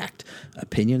fact.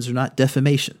 Opinions are not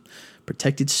defamation.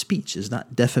 Protected speech is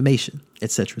not defamation,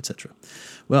 etc., etc.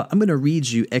 Well, I'm going to read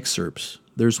you excerpts.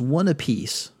 There's one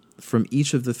apiece from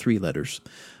each of the 3 letters.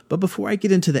 But before I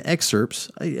get into the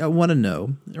excerpts, I want to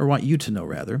know, or want you to know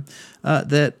rather,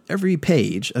 that every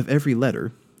page of every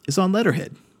letter is on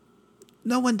letterhead.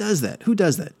 No one does that. Who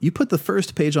does that? You put the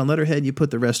first page on letterhead, you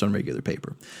put the rest on regular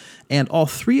paper. And all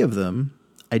 3 of them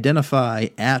identify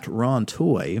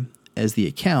 @RonToy as the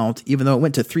account, even though it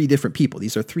went to 3 different people.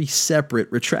 These are 3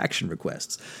 separate retraction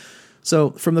requests.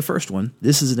 So from the first one,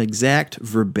 this is an exact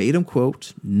verbatim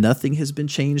quote. Nothing has been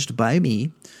changed by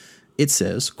me. It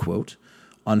says, quote,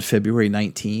 "On February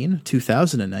 19,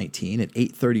 2019 at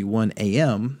 8:31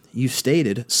 a.m., you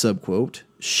stated, subquote,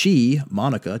 she,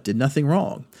 Monica, did nothing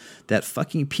wrong. That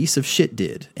fucking piece of shit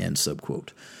did, end subquote.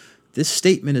 This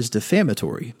statement is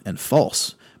defamatory and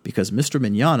false because Mr.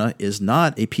 Mignogna is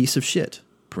not a piece of shit.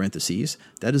 Parentheses,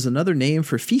 that is another name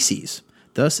for feces.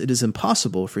 Thus, it is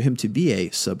impossible for him to be a,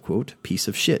 subquote, piece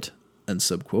of shit, end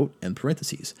subquote, end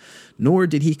parentheses. Nor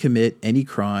did he commit any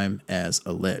crime as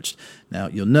alleged." Now,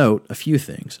 you'll note a few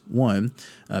things. One,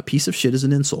 a piece of shit is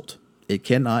an insult. It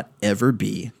cannot ever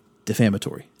be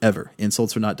defamatory, ever.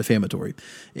 Insults are not defamatory.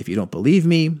 If you don't believe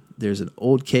me, there's an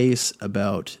old case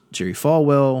about Jerry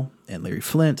Falwell and Larry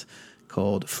Flynt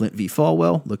called Flynt v.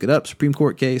 Falwell. Look it up, Supreme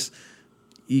Court case.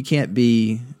 You can't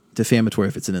be defamatory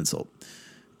if it's an insult.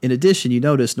 In addition, you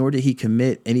notice, nor did he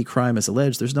commit any crime as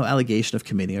alleged. There's no allegation of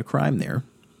committing a crime there.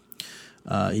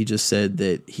 He just said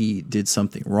that he did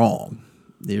something wrong.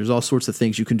 There's all sorts of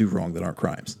things you can do wrong that aren't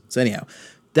crimes. So anyhow,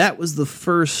 that was the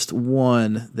first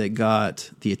one that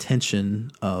got the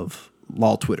attention of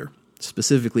Law Twitter,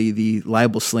 specifically the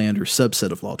libel slander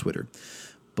subset of Law Twitter.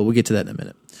 But we'll get to that in a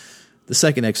minute. The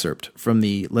second excerpt from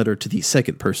the letter to the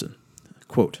second person,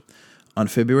 quote, "On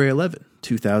February 11,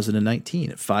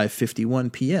 2019 at 5:51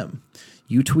 p.m.,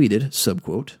 you tweeted,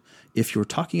 subquote, if you're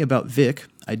talking about Vic,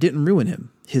 I didn't ruin him.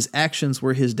 His actions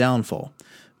were his downfall.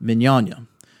 Mignogna.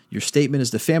 Your statement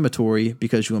is defamatory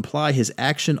because you imply his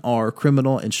actions are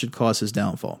criminal and should cause his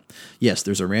downfall. Yes,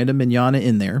 there's a random Mignogna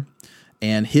in there,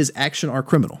 and his actions are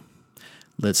criminal.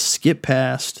 Let's skip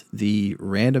past the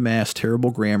random-ass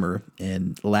terrible grammar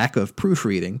and lack of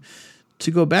proofreading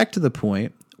to go back to the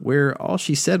point where all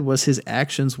she said was his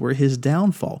actions were his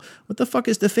downfall. What the fuck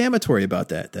is defamatory about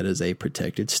that? That is a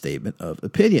protected statement of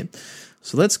opinion.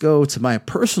 So let's go to my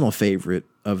personal favorite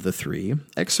of the 3,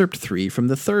 excerpt 3 from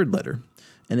the third letter.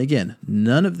 And again,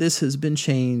 none of this has been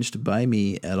changed by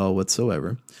me at all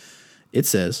whatsoever. It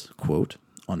says, quote,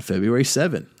 on February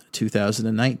 7,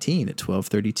 2019 at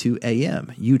 12:32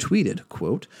 a.m., you tweeted,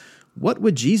 quote, What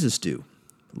would Jesus do?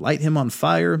 Light him on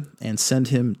fire and send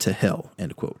him to hell,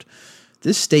 end quote.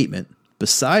 This statement,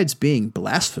 besides being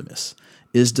blasphemous,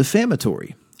 is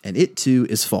defamatory, and it too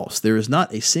is false. There is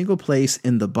not a single place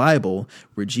in the Bible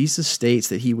where Jesus states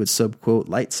that he would, subquote,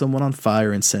 light someone on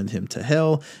fire and send him to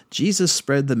hell. Jesus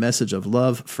spread the message of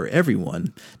love for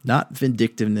everyone, not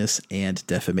vindictiveness and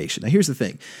defamation. Now, here's the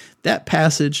thing. That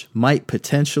passage might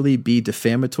potentially be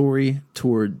defamatory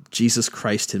toward Jesus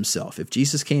Christ himself. If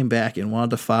Jesus came back and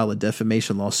wanted to file a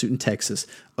defamation lawsuit in Texas,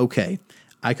 okay,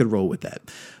 I could roll with that.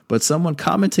 But someone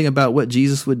commenting about what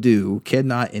Jesus would do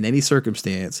cannot, in any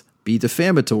circumstance, be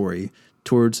defamatory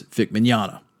towards Vic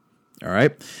Mignogna. All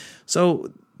right?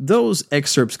 So those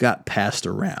excerpts got passed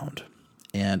around.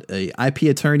 And a IP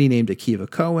attorney named Akiva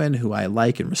Cohen, who I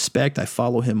like and respect, I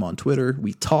follow him on Twitter,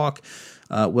 we talk.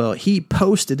 Well, he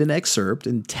posted an excerpt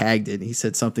and tagged it. And he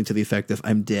said something to the effect of,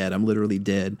 I'm dead. I'm literally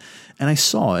dead. And I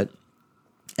saw it.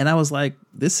 And I was like,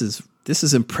 this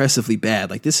is impressively bad.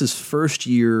 Like, this is first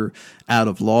year out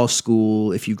of law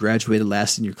school. If you graduated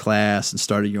last in your class and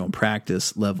started your own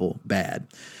practice level, bad.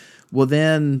 Well,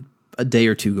 then a day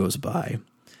or two goes by,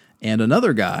 and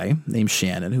another guy named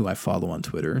Shannon, who I follow on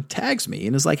Twitter, tags me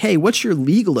and is like, hey, what's your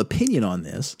legal opinion on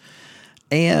this?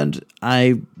 And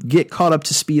I get caught up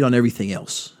to speed on everything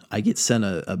else. I get sent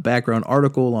a background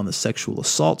article on the sexual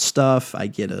assault stuff. I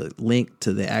get a link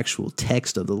to the actual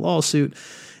text of the lawsuit.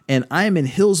 And I'm in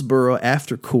Hillsboro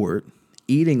after court,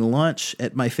 eating lunch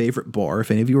at my favorite bar.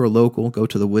 If any of you are local, go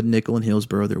to the Wooden Nickel in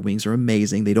Hillsboro. Their wings are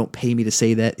amazing. They don't pay me to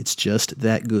say that. It's just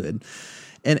that good.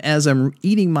 And as I'm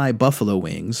eating my buffalo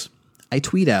wings, I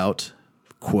tweet out,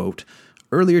 quote,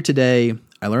 earlier today,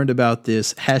 I learned about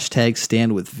this hashtag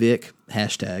stand with Vic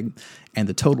hashtag and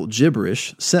the total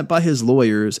gibberish sent by his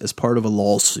lawyers as part of a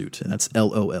lawsuit. And that's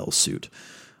LOL suit.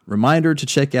 Reminder to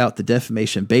check out the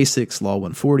Defamation Basics, Law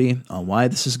 140, on why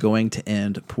this is going to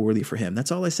end poorly for him.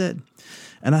 That's all I said.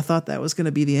 And I thought that was going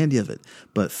to be the end of it.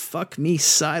 But fuck me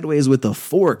sideways with a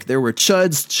fork. There were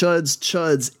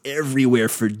chuds everywhere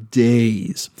for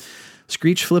days.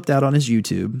 Screech flipped out on his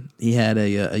YouTube. He had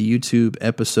a YouTube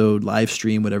episode, live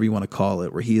stream, whatever you want to call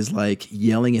it, where he is like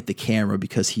yelling at the camera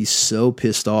because he's so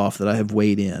pissed off that I have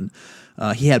weighed in.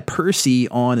 He had Percy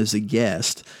on as a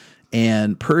guest.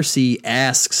 And Percy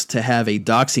asks to have a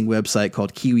doxing website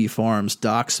called Kiwi Farms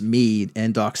dox me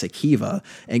and dox Akiva,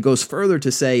 and goes further to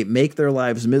say, make their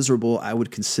lives miserable. I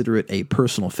would consider it a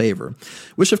personal favor,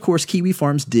 which of course Kiwi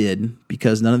Farms did,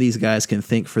 because none of these guys can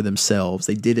think for themselves.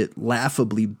 They did it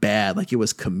laughably bad, like it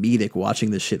was comedic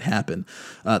watching this shit happen.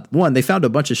 One, they found a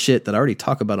bunch of shit that I already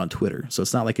talk about on Twitter, so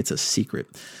it's not like it's a secret.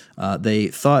 They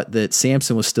thought that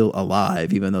Samson was still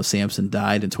alive, even though Samson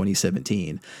died in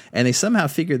 2017. And they somehow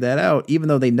figured that out, even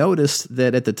though they noticed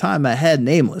that at the time I had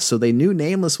Nameless. So they knew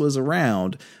Nameless was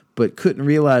around, but couldn't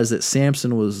realize that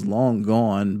Samson was long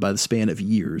gone by the span of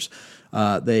years.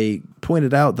 They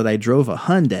pointed out that I drove a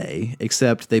Hyundai,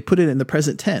 except they put it in the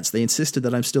present tense. They insisted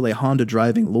that I'm still a Honda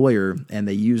driving lawyer, and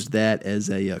they used that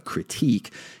as a critique,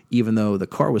 even though the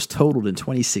car was totaled in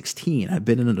 2016. I've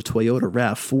been in a Toyota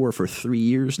RAV4 for 3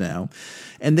 years now.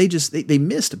 And they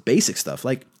missed basic stuff.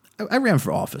 Like, I ran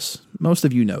for office. Most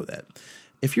of you know that.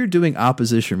 If you're doing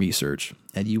opposition research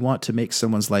and you want to make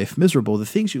someone's life miserable, the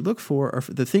things you look for are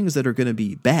the things that are going to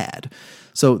be bad.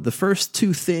 So the first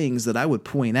two things that I would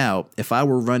point out if I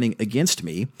were running against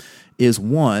me is,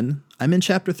 one, I'm in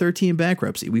Chapter 13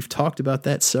 bankruptcy. We've talked about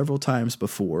that several times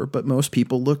before, but most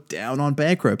people look down on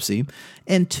bankruptcy.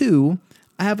 And two,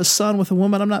 I have a son with a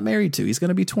woman I'm not married to. He's going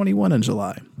to be 21 in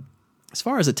July. As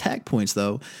far as attack points,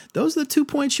 though, those are the 2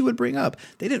 points you would bring up.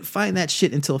 They didn't find that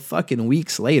shit until fucking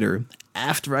weeks later,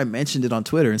 after I mentioned it on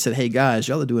Twitter and said, hey guys,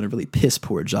 y'all are doing a really piss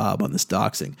poor job on this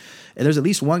doxing. And there's at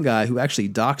least one guy who actually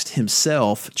doxed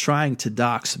himself trying to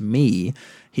dox me.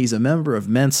 He's a member of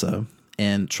Mensa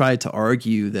and tried to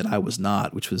argue that I was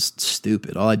not, which was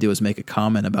stupid. All I did was make a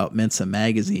comment about Mensa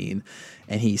magazine,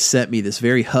 and he sent me this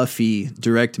very huffy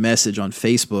direct message on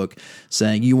Facebook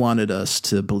saying, you wanted us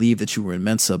to believe that you were in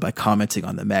Mensa by commenting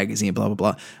on the magazine, blah, blah,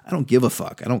 blah. I don't give a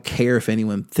fuck. I don't care if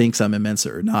anyone thinks I'm in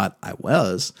Mensa or not.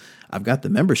 I've got the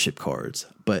membership cards,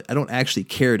 but I don't actually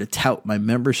care to tout my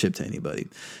membership to anybody.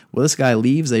 Well, this guy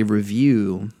leaves a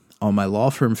review on my law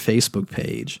firm Facebook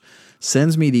page,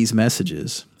 sends me these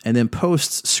messages, and then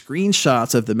posts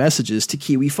screenshots of the messages to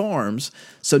Kiwi Farms.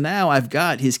 So now I've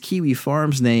got his Kiwi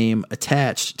Farms name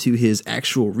attached to his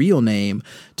actual real name.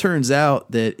 Turns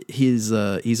out that he's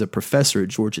a professor at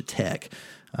Georgia Tech.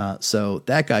 So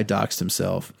that guy doxed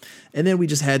himself. And then we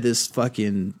just had this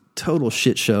fucking total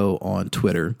shit show on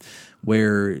Twitter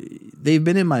where they've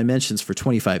been in my mentions for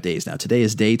 25 days now. Today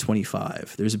is day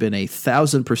 25. There's been a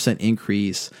 1,000%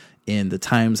 increase in the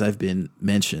times I've been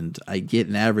mentioned, I get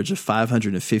an average of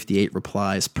 558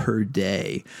 replies per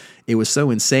day. It was so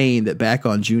insane that back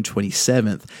on June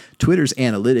 27th, Twitter's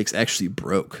analytics actually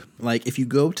broke. Like, if you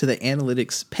go to the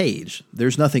analytics page,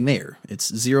 there's nothing there.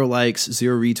 It's 0 likes,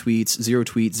 0 retweets, 0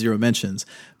 tweets, 0 mentions,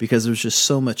 because there's just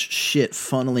so much shit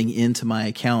funneling into my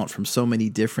account from so many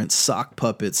different sock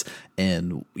puppets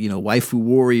and, waifu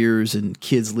warriors and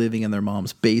kids living in their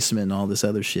mom's basement and all this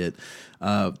other shit.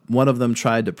 One of them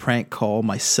tried to prank call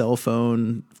my cell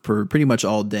phone for pretty much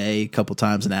all day, a couple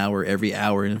times an hour, every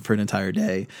hour for an entire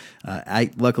day.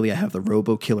 Luckily I have the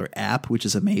RoboKiller app, which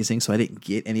is amazing, so I didn't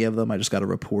get any of them. I just got a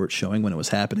report showing when it was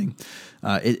happening.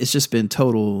 It's just been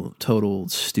total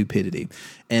stupidity,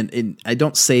 and I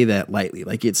don't say that lightly.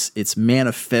 Like, it's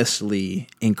manifestly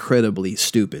incredibly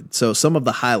stupid. So some of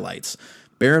the highlights.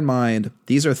 Bear in mind,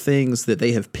 these are things that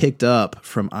they have picked up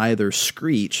from either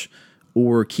Screech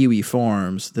or Kiwi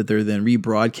Farms that they're then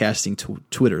rebroadcasting to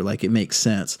Twitter. Like, it makes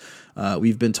sense.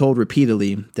 We've been told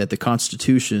repeatedly that the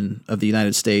Constitution of the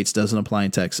United States doesn't apply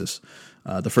in Texas.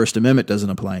 The First Amendment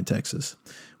doesn't apply in Texas.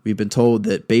 We've been told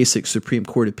that basic Supreme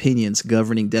Court opinions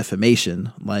governing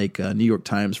defamation, like New York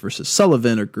Times versus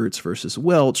Sullivan, or Gertz versus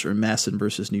Welch, or Masson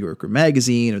versus New Yorker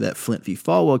Magazine, or that Flint v.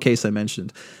 Falwell case I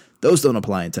mentioned, those don't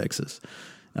apply in Texas.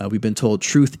 We've been told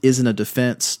truth isn't a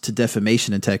defense to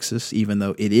defamation in Texas, even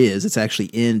though it is. It's actually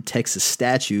in Texas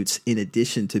statutes in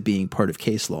addition to being part of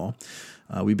case law.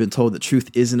 We've been told that truth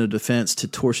isn't a defense to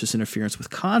tortious interference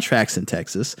with contracts in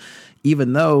Texas,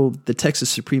 even though the Texas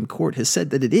Supreme Court has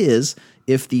said that it is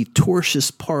if the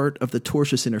tortious part of the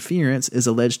tortious interference is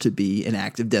alleged to be an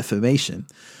act of defamation.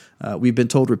 We've been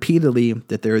told repeatedly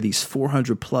that there are these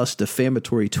 400-plus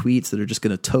defamatory tweets that are just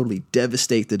going to totally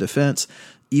devastate the defense,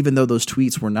 even though those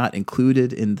tweets were not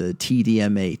included in the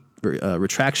TDMA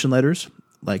retraction letters,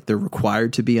 like they're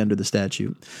required to be under the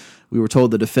statute. We were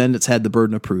told the defendants had the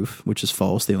burden of proof, which is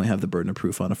false. They only have the burden of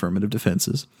proof on affirmative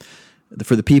defenses.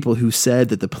 For the people who said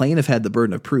that the plaintiff had the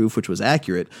burden of proof, which was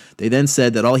accurate, they then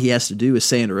said that all he has to do is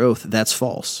say under oath, that's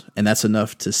false, and that's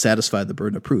enough to satisfy the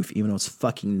burden of proof, even though it's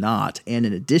fucking not. And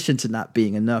in addition to not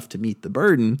being enough to meet the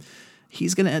burden,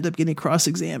 he's going to end up getting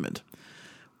cross-examined.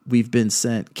 We've been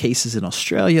sent cases in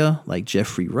Australia, like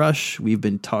Jeffrey Rush. We've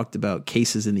been talked about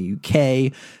cases in the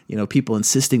UK, people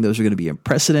insisting those are going to be a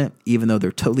precedent, even though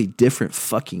they're totally different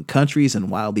fucking countries and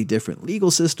wildly different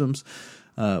legal systems.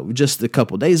 Just a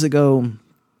couple days ago,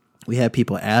 we had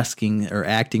people acting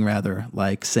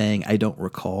like saying, I don't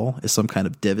recall, is some kind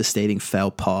of devastating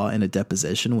faux pas in a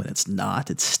deposition when it's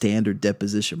not. It's standard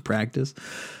deposition practice.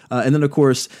 And then, of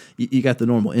course, you got the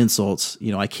normal insults.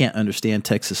 I can't understand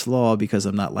Texas law because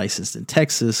I'm not licensed in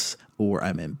Texas, or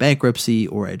I'm in bankruptcy,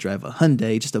 or I drive a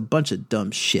Hyundai, just a bunch of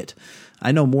dumb shit.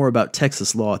 I know more about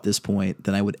Texas law at this point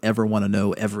than I would ever want to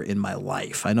know ever in my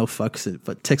life. I know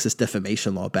Texas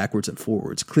defamation law backwards and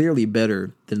forwards, clearly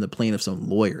better than the plaintiff's own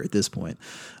lawyer at this point.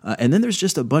 And then there's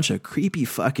just a bunch of creepy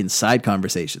fucking side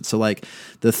conversations. So, like,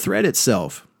 the thread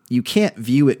itself, you can't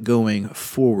view it going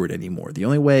forward anymore. The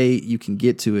only way you can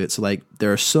get to it, so, like,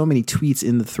 there are so many tweets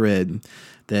in the thread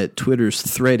that Twitter's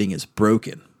threading is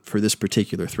broken for this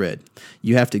particular thread.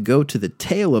 You have to go to the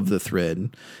tail of the thread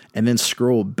and then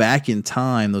scroll back in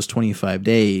time those 25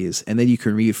 days, and then you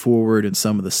can read forward in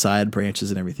some of the side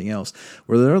branches and everything else,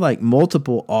 where there are like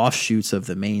multiple offshoots of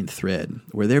the main thread,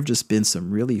 where there have just been some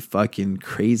really fucking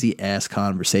crazy ass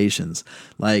conversations.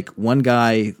 Like, one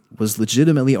guy was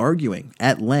legitimately arguing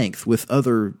at length with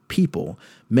other people,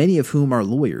 many of whom are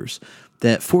lawyers,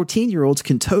 that 14-year-olds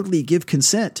can totally give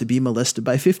consent to be molested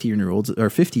by 50-year-olds,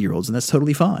 and that's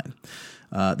totally fine.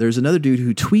 There's another dude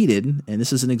who tweeted, and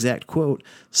this is an exact quote,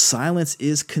 "Silence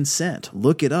is consent.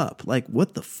 Look it up." Like,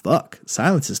 what the fuck?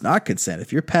 Silence is not consent.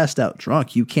 If you're passed out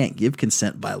drunk, you can't give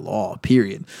consent by law,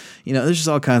 period. There's just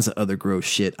all kinds of other gross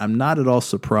shit. I'm not at all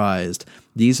surprised.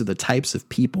 These are the types of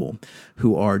people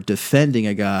who are defending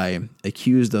a guy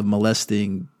accused of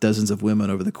molesting dozens of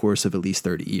women over the course of at least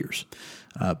 30 years.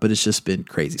 But it's just been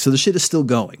crazy. So the shit is still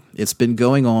going. It's been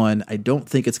going on. I don't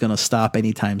think it's going to stop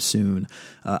anytime soon.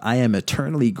 I am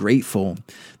eternally grateful.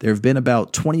 There have been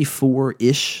about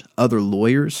 24-ish other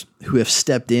lawyers who have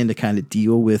stepped in to kind of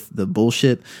deal with the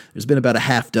bullshit. There's been about a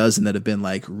half dozen that have been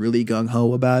like really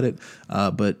gung-ho about it,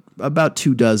 but about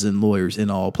 24 lawyers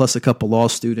in all, plus a couple law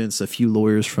students, a few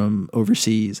lawyers from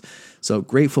overseas. So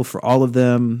grateful for all of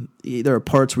them. There are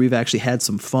parts where we've actually had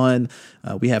some fun.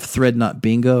 We have Thread Not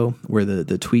Bingo, where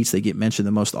the tweets that get mentioned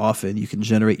the most often, you can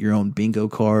generate your own bingo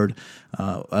card.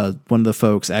 One of the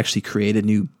folks actually created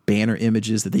new banner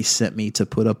images that they sent me to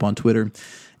put up on Twitter.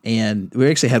 And we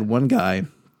actually had one guy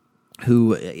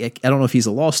who, I don't know if he's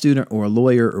a law student or a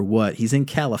lawyer or what, he's in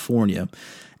California.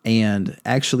 and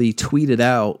actually tweeted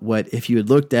out what, if you had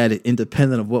looked at it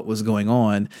independent of what was going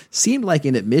on, seemed like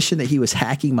an admission that he was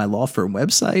hacking my law firm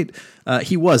website.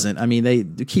 He wasn't. I mean,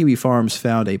 the Kiwi Farms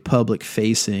found a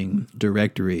public-facing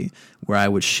directory where I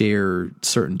would share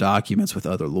certain documents with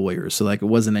other lawyers. So, like, it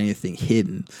wasn't anything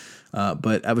hidden.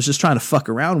 But I was just trying to fuck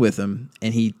around with him,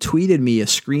 and he tweeted me a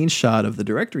screenshot of the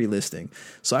directory listing.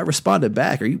 So I responded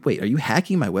back, are you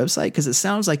hacking my website? Because it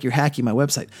sounds like you're hacking my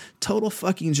website. Total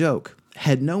fucking joke.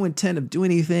 Had no intent of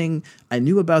doing anything. I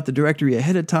knew about the directory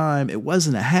ahead of time. It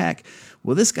wasn't a hack.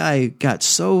 Well, this guy got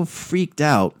so freaked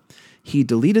out, he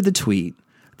deleted the tweet,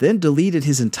 then deleted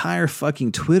his entire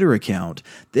fucking Twitter account,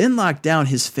 then locked down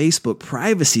his Facebook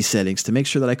privacy settings to make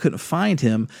sure that I couldn't find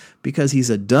him because he's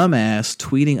a dumbass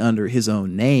tweeting under his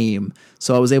own name.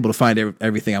 So I was able to find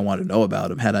everything I wanted to know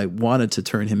about him. Had I wanted to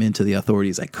turn him into the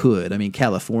authorities, I could. I mean,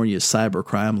 California's cyber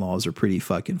crime laws are pretty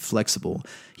fucking flexible.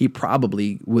 He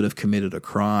probably would have committed a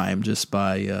crime just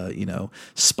by,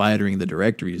 spidering the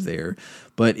directories there.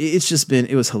 But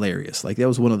it was hilarious. Like, that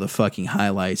was one of the fucking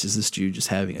highlights, is this dude just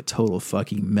having a total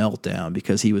fucking meltdown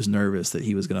because he was nervous that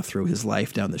he was going to throw his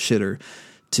life down the shitter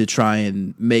to try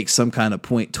and make some kind of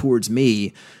point towards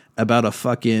me about a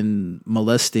fucking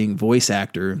molesting voice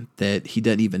actor that he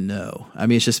doesn't even know. I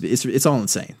mean, it's all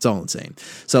insane. It's all insane.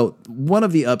 So one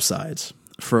of the upsides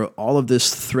for all of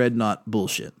this Threadnought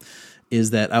bullshit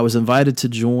is that I was invited to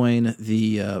join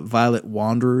the Violet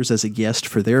Wanderers as a guest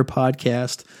for their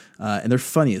podcast, and they're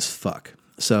funny as fuck.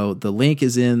 So the link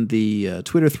is in the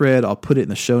Twitter thread. I'll put it in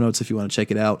the show notes if you want to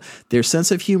check it out. Their sense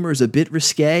of humor is a bit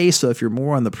risque, so if you're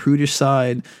more on the prudish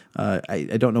side,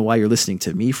 I don't know why you're listening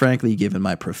to me, frankly, given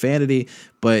my profanity,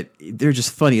 but they're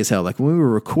just funny as hell. Like, when we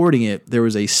were recording it, there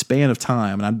was a span of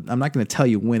time, and I'm not going to tell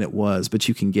you when it was, but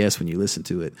you can guess when you listen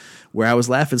to it, where I was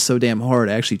laughing so damn hard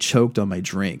I actually choked on my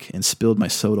drink and spilled my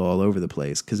soda all over the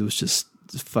place because it was just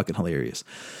fucking hilarious.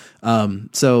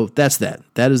 So that's that.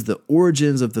 That is the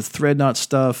origins of the Threadnought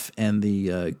stuff and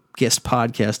the guest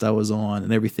podcast I was on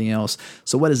and everything else.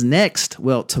 So what is next?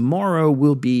 Well, tomorrow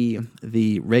will be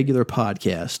the regular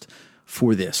podcast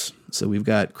for this. So we've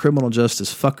got criminal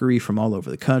justice fuckery from all over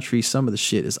the country. Some of the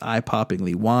shit is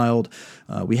eye-poppingly wild.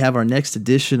 We have our next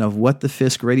edition of What the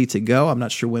Fisk ready to go. I'm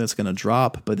not sure when it's going to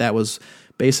drop, but that was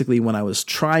basically when I was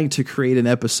trying to create an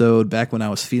episode back when I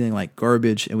was feeling like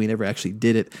garbage and we never actually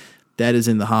did it. That is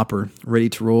in the hopper, ready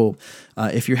to roll.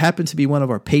 If you happen to be one of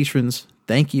our patrons,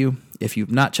 thank you. If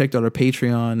you've not checked out our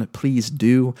Patreon, please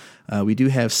do. We do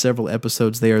have several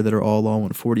episodes there that are all on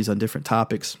 140s on different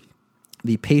topics.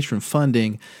 The patron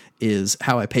funding is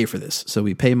how I pay for this. So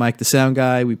we pay Mike the Sound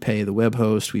Guy, we pay the web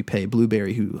host, we pay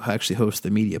Blueberry, who actually hosts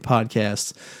the media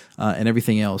podcasts, and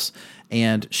everything else.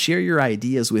 And share your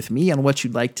ideas with me on what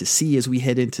you'd like to see as we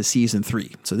head into season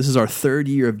 3. So this is our 3rd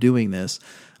year of doing this.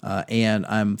 And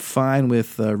I'm fine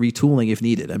with retooling if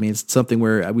needed. I mean, it's something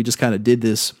where we just kind of did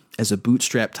this as a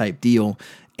bootstrap type deal,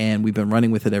 and we've been running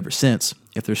with it ever since.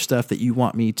 If there's stuff that you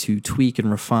want me to tweak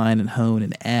and refine and hone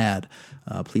and add,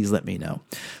 please let me know.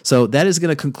 So that is going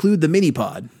to conclude the mini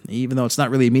pod. Even though it's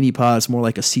not really a mini pod, it's more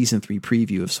like a season 3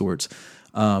 preview of sorts.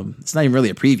 It's not even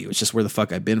really a preview. It's just where the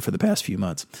fuck I've been for the past few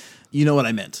months. You know what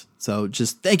I meant. So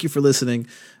just thank you for listening.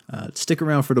 Stick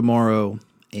around for tomorrow.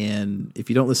 And if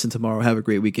you don't listen tomorrow, have a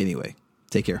great week anyway.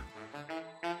 Take care.